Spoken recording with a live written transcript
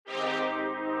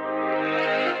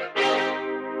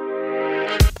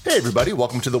Hey everybody,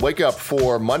 welcome to the Wake Up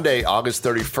for Monday, August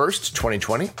 31st,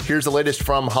 2020. Here's the latest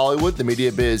from Hollywood, the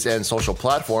media biz, and social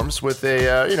platforms with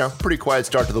a, pretty quiet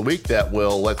start to the week that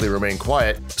will likely remain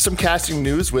quiet. Some casting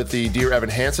news with the Dear Evan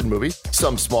Hansen movie,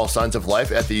 some small signs of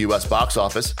life at the US box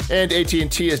office, and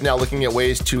AT&T is now looking at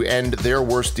ways to end their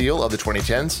worst deal of the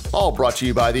 2010s. All brought to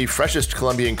you by the freshest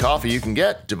Colombian coffee you can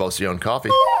get, Devoción Coffee.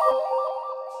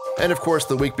 And of course,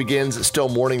 the week begins still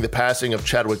mourning the passing of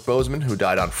Chadwick Boseman, who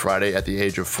died on Friday at the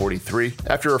age of 43,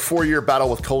 after a 4-year battle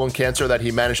with colon cancer that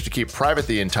he managed to keep private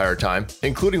the entire time,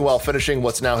 including while finishing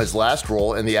what's now his last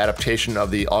role in the adaptation of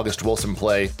the August Wilson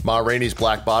play Ma Rainey's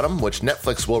Black Bottom, which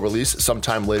Netflix will release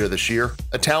sometime later this year.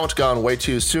 A talent gone way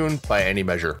too soon by any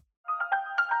measure.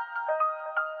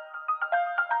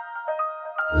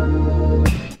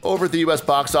 Over at the US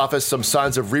box office, some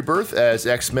signs of rebirth as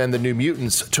X-Men: The New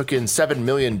Mutants took in $7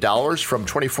 million from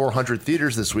 2,400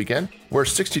 theaters this weekend, where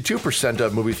 62%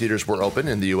 of movie theaters were open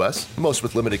in the US, most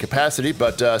with limited capacity,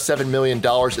 but $7 million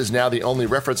is now the only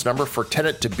reference number for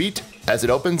Tenet to beat as it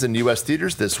opens in US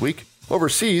theaters this week.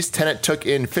 Overseas, Tenet took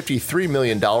in $53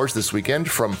 million this weekend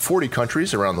from 40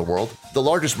 countries around the world. The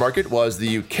largest market was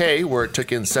the UK, where it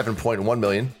took in $7.1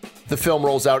 million. The film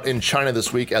rolls out in China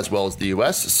this week as well as the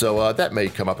US, so that may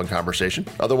come up in conversation.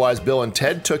 Otherwise, Bill and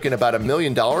Ted took in about $1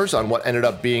 million on what ended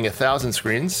up being 1,000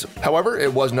 screens. However,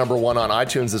 it was number one on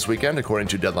iTunes this weekend, according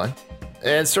to Deadline.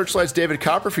 And Searchlight's David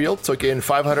Copperfield took in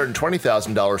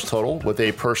 $520,000 total, with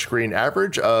a per-screen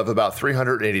average of about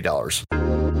 $380.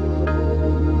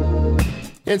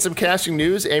 In some casting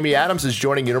news, Amy Adams is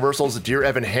joining Universal's Dear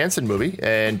Evan Hansen movie,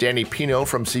 and Danny Pino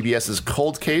from CBS's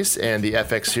Cold Case and the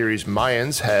FX series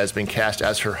Mayans has been cast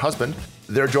as her husband.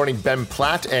 They're joining Ben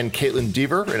Platt and Caitlin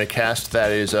Dever in a cast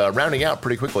that is rounding out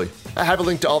pretty quickly. I have a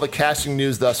link to all the casting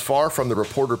news thus far from the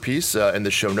reporter piece in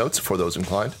the show notes for those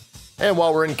inclined. And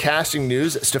while we're in casting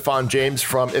news, Stephan James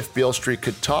from If Beale Street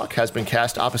Could Talk has been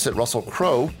cast opposite Russell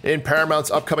Crowe in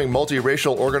Paramount's upcoming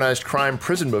multiracial organized crime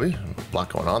prison movie. A lot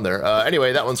going on there.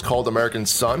 Anyway, that one's called American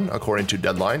Son, according to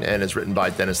Deadline, and is written by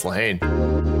Dennis Lehane.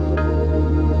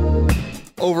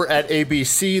 Over at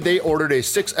ABC, they ordered a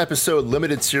 6-episode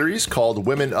limited series called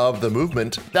Women of the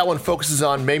Movement. That one focuses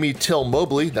on Mamie Till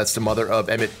Mobley, that's the mother of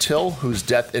Emmett Till, whose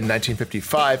death in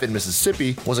 1955 in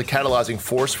Mississippi was a catalyzing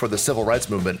force for the civil rights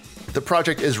movement. The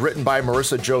project is written by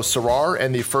Marissa Jo Sarar,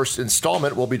 and the first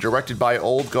installment will be directed by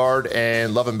Old Guard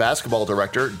and Love and Basketball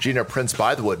director Gina Prince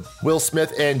Bythewood. Will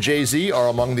Smith and Jay-Z are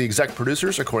among the exec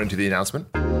producers, according to the announcement.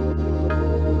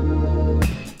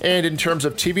 And in terms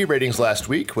of TV ratings last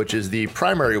week, which is the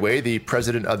primary way the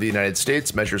President of the United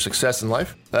States measures success in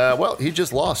life, he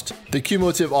just lost. The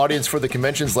cumulative audience for the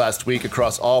conventions last week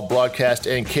across all broadcast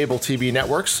and cable TV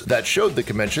networks that showed the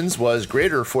conventions was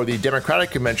greater for the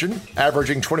Democratic convention,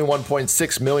 averaging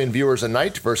 21.6 million viewers a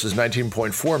night versus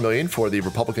 19.4 million for the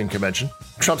Republican convention.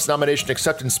 Trump's nomination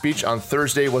acceptance speech on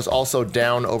Thursday was also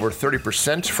down over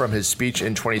 30% from his speech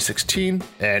in 2016,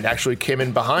 and actually came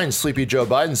in behind Sleepy Joe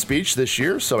Biden's speech this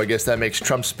year, so I guess that makes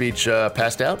Trump's speech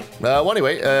passed out.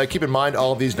 Anyway, keep in mind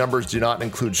all of these numbers do not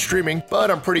include streaming, but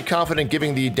I'm pretty confident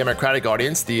giving the Democratic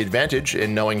audience the advantage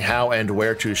in knowing how and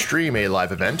where to stream a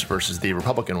live event versus the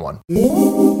Republican one.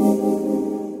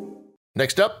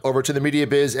 Next up, over to the media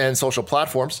biz and social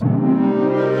platforms.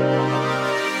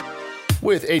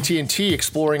 With AT&T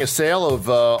exploring a sale of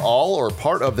all or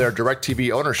part of their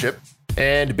DIRECTV ownership,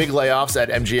 and big layoffs at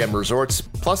MGM Resorts,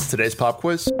 plus today's pop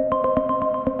quiz.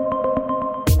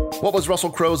 What was Russell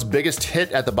Crowe's biggest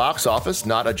hit at the box office,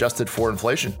 not adjusted for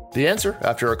inflation? The answer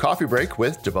after a coffee break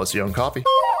with Devoción Coffee.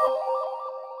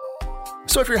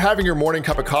 So if you're having your morning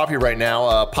cup of coffee right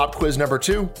now, pop quiz number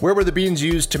 2, where were the beans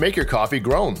used to make your coffee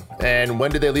grown? And when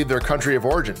did they leave their country of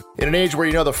origin? In an age where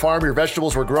you know the farm your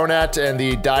vegetables were grown at and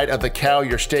the diet of the cow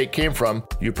your steak came from,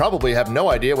 you probably have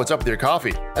no idea what's up with your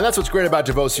coffee. And that's what's great about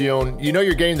Devoción. You know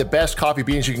you're getting the best coffee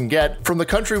beans you can get from the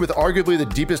country with arguably the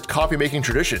deepest coffee making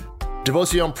tradition.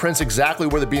 Devoción prints exactly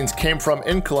where the beans came from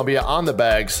in Colombia on the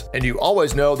bags, and you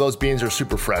always know those beans are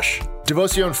super fresh.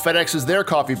 Devoción FedExes their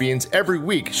coffee beans every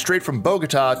week straight from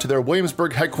Bogota to their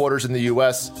Williamsburg headquarters in the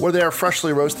US, where they are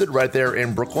freshly roasted right there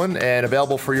in Brooklyn and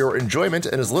available for your enjoyment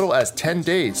in as little as 10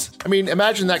 days. I mean,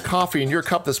 imagine that coffee in your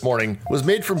cup this morning was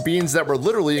made from beans that were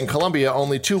literally in Colombia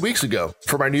only 2 weeks ago.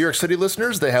 For my New York City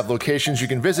listeners, they have locations you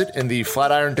can visit in the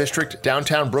Flatiron District,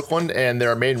 downtown Brooklyn, and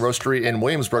their main roastery in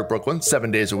Williamsburg, Brooklyn, 7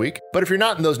 days a week. But if you're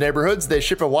not in those neighborhoods, they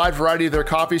ship a wide variety of their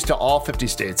coffees to all 50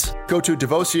 states. Go to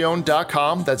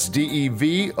Devoción.com, that's DEVOCION.com,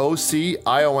 EVOCION.com,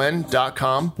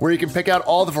 where you can pick out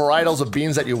all the varietals of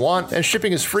beans that you want, and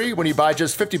shipping is free when you buy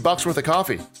just $50 worth of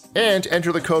coffee. And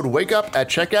enter the code WAKEUP at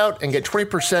checkout and get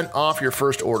 20% off your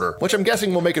first order, which I'm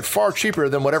guessing will make it far cheaper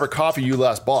than whatever coffee you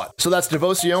last bought. So that's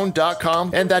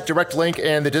Devoción.com, and that direct link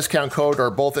and the discount code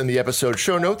are both in the episode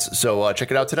show notes, so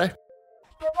check it out today.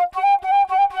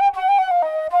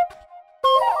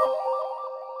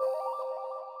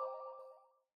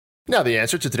 Now the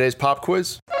answer to today's pop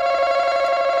quiz.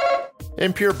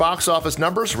 In pure box office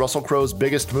numbers, Russell Crowe's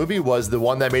biggest movie was the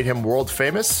one that made him world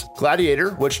famous, Gladiator,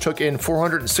 which took in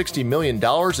 $460 million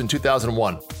in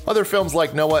 2001. Other films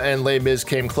like Noah and Les Mis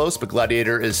came close, but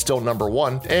Gladiator is still number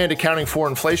one, and accounting for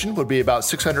inflation would be about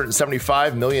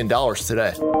 $675 million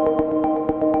today.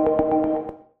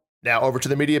 Now over to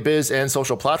the media biz and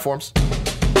social platforms.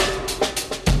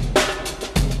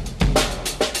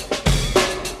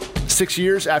 6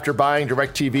 years after buying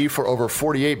DIRECTV for over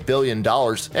 $48 billion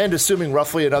and assuming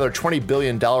roughly another $20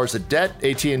 billion of debt,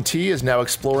 AT&T is now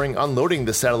exploring unloading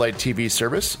the satellite TV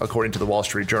service, according to the Wall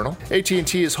Street Journal.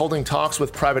 AT&T is holding talks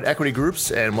with private equity groups,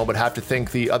 and one would have to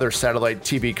think the other satellite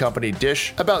TV company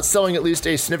Dish, about selling at least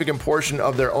a significant portion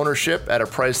of their ownership at a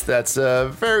price that's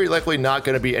very likely not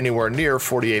going to be anywhere near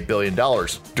 $48 billion.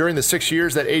 During the 6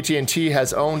 years that AT&T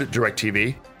has owned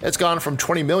DIRECTV, it's gone from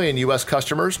 20 million U.S.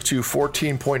 customers to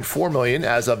 14.4 million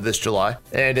as of this July.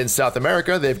 And in South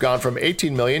America, they've gone from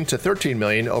 18 million to 13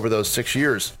 million over those 6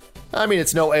 years. I mean,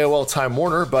 it's no AOL Time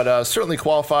Warner, but certainly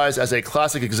qualifies as a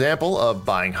classic example of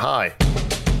buying high.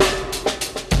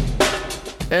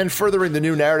 And furthering the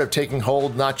new narrative taking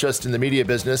hold not just in the media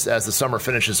business as the summer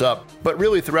finishes up, but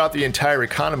really throughout the entire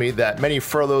economy, that many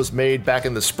furloughs made back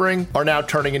in the spring are now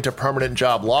turning into permanent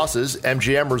job losses.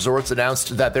 MGM Resorts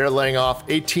announced that they're laying off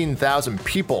 18,000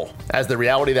 people, as the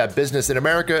reality that business in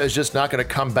America is just not going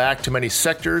to come back to many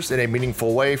sectors in a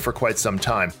meaningful way for quite some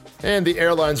time. And the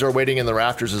airlines are waiting in the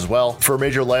rafters as well for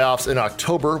major layoffs in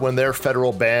October when their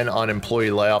federal ban on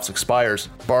employee layoffs expires,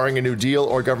 barring a new deal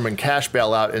or government cash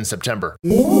bailout in September.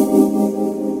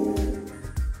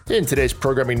 In today's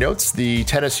programming notes, the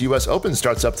tennis US Open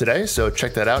starts up today, so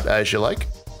check that out as you like.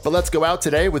 But let's go out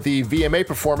today with the VMA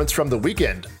performance from the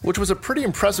weekend, which was a pretty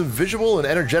impressive visual and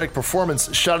energetic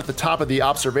performance shot at the top of the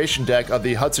observation deck of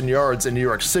the Hudson Yards in New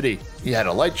York City. You had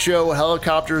a light show,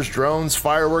 helicopters, drones,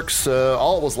 fireworks,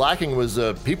 all it was lacking was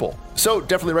people. So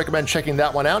definitely recommend checking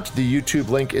that one out. The YouTube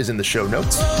link is in the show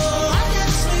notes.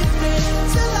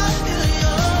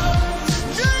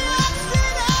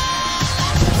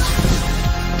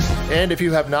 And if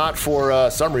you have not,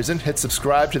 for some reason, hit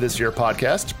subscribe to this here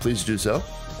podcast, please do so.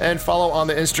 And follow on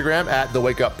the Instagram at The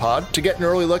Wake Up Pod to get an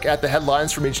early look at the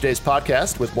headlines from each day's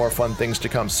podcast, with more fun things to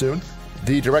come soon.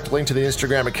 The direct link to the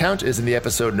Instagram account is in the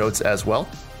episode notes as well.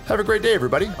 Have a great day,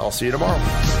 everybody. I'll see you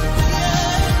tomorrow.